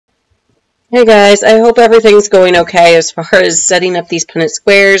Hey guys, I hope everything's going okay as far as setting up these punnett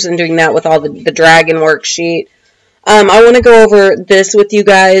squares and doing that with all the dragon worksheet. I want to go over this with you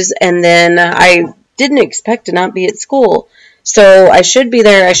guys, and then I didn't expect to not be at school. So I should be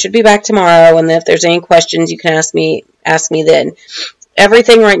there. I should be back tomorrow, and if there's any questions, you can ask me then.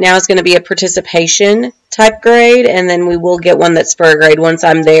 Everything right now is going to be a participation type grade, and then we will get one that's for a grade once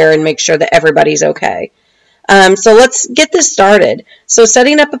I'm there and make sure that everybody's okay. So let's get this started. So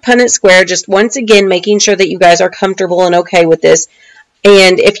setting up a punnett square, just once again making sure that you guys are comfortable and okay with this.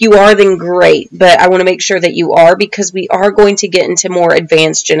 And if you are, then great. But I want to make sure that you are, because we are going to get into more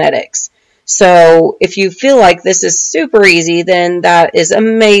advanced genetics. So if you feel like this is super easy, then that is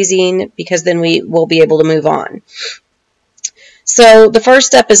amazing, because then we will be able to move on. So the first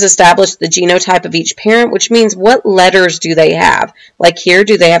step is establish the genotype of each parent, which means what letters do they have? Like here,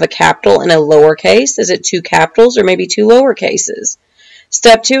 do they have a capital and a lowercase? Is it two capitals or maybe two lowercases?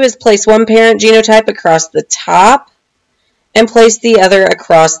 Step 2 is place one parent genotype across the top and place the other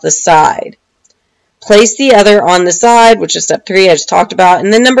across the side. Place the other on the side, which is step 3 I just talked about.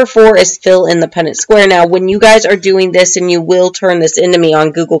 And then number 4 is fill in the punnett square. Now, when you guys are doing this, and you will turn this into me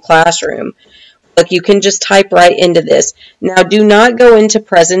on Google Classroom, look, you can just type right into this. Now, do not go into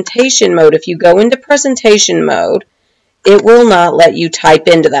presentation mode. If you go into presentation mode, it will not let you type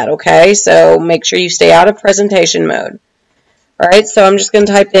into that, okay? So make sure you stay out of presentation mode. All right, so I'm just going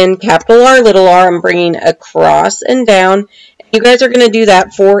to type in capital R, little r. I'm bringing across and down. You guys are going to do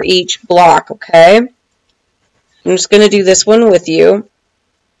that for each block, okay? I'm just going to do this one with you.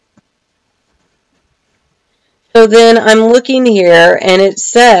 So then I'm looking here, and it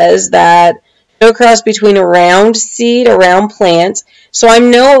says that no cross between a round seed, a round plant. So I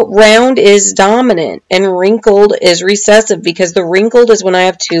know round is dominant and wrinkled is recessive, because the wrinkled is when I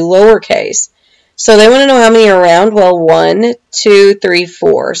have two lowercase. So they want to know how many are round. Well, 1, 2, 3,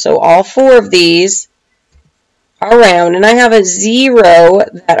 4. So all 4 of these are round, and I have a 0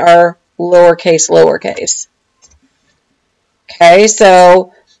 that are lowercase. Okay,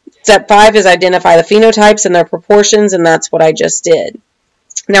 so step 5 is identify the phenotypes and their proportions, and that's what I just did.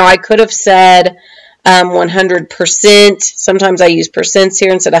 Now, I could have said 100%. Sometimes I use percents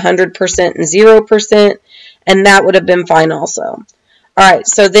here instead of 100% and 0%, and that would have been fine also. All right,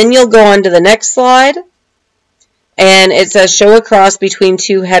 so then you'll go on to the next slide, and it says show a cross between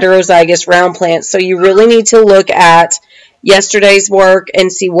two heterozygous round plants. So you really need to look at yesterday's work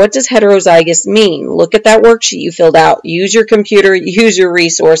and see, what does heterozygous mean? Look at that worksheet you filled out. Use your computer, use your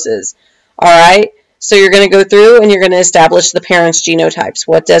resources. All right. So you're going to go through and you're going to establish the parents' genotypes.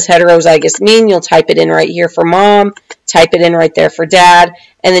 What does heterozygous mean? You'll type it in right here for mom, type it in right there for dad,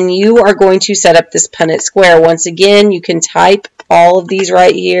 and then you are going to set up this punnett square. Once again, you can type all of these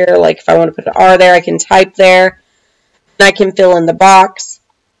right here. Like if I want to put an R there, I can type there, and I can fill in the box.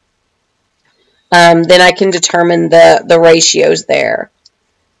 Then I can determine the ratios there.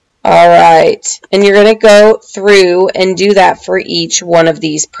 All right, and you're going to go through and do that for each one of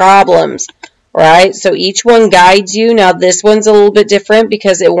these problems. Right, so each one guides you. Now this one's a little bit different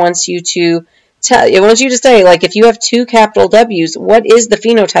because it wants you to say, like, if you have two capital W's, what is the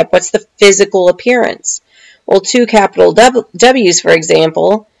phenotype? What's the physical appearance? Well, two capital W's, for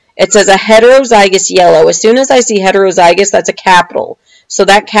example, it says a heterozygous yellow. As soon as I see heterozygous, that's a capital. So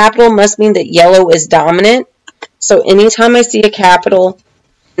that capital must mean that yellow is dominant. So anytime I see a capital,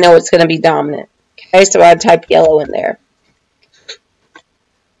 I know it's going to be dominant. Okay, so I'd type yellow in there.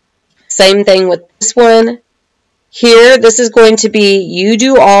 Same thing with this one. Here, this is going to be, you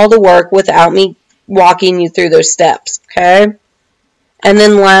do all the work without me walking you through those steps, okay? And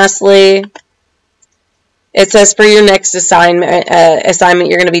then lastly, it says for your next assignment,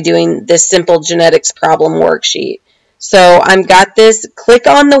 you're going to be doing this simple genetics problem worksheet. So I've got this. Click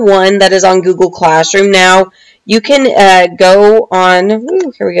on the one that is on Google Classroom. Now, you can go on,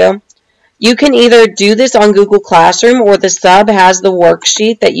 here we go. You can either do this on Google Classroom, or the sub has the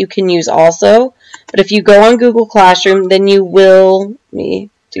worksheet that you can use also. But if you go on Google Classroom, then you will, let me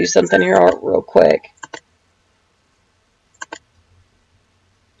do something here real quick.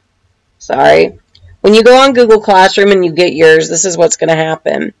 Sorry. When you go on Google Classroom and you get yours, this is what's going to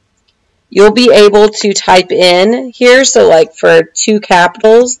happen. You'll be able to type in here. So like for two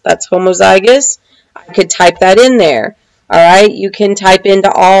capitals, that's homozygous. I could type that in there. All right, you can type into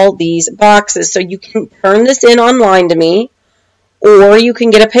all these boxes. So you can turn this in online to me, or you can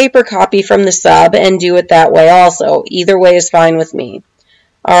get a paper copy from the sub and do it that way also. Either way is fine with me.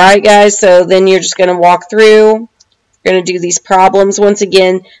 All right, guys, so then you're just going to walk through. You're going to do these problems. Once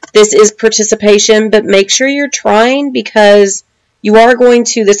again, this is participation, but make sure you're trying, because you are going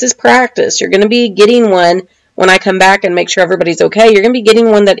to, this is practice. You're going to be getting one when I come back and make sure everybody's okay, you're going to be getting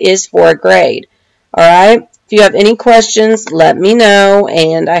one that is for a grade. All right? If you have any questions, let me know,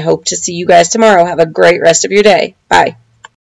 and I hope to see you guys tomorrow. Have a great rest of your day. Bye.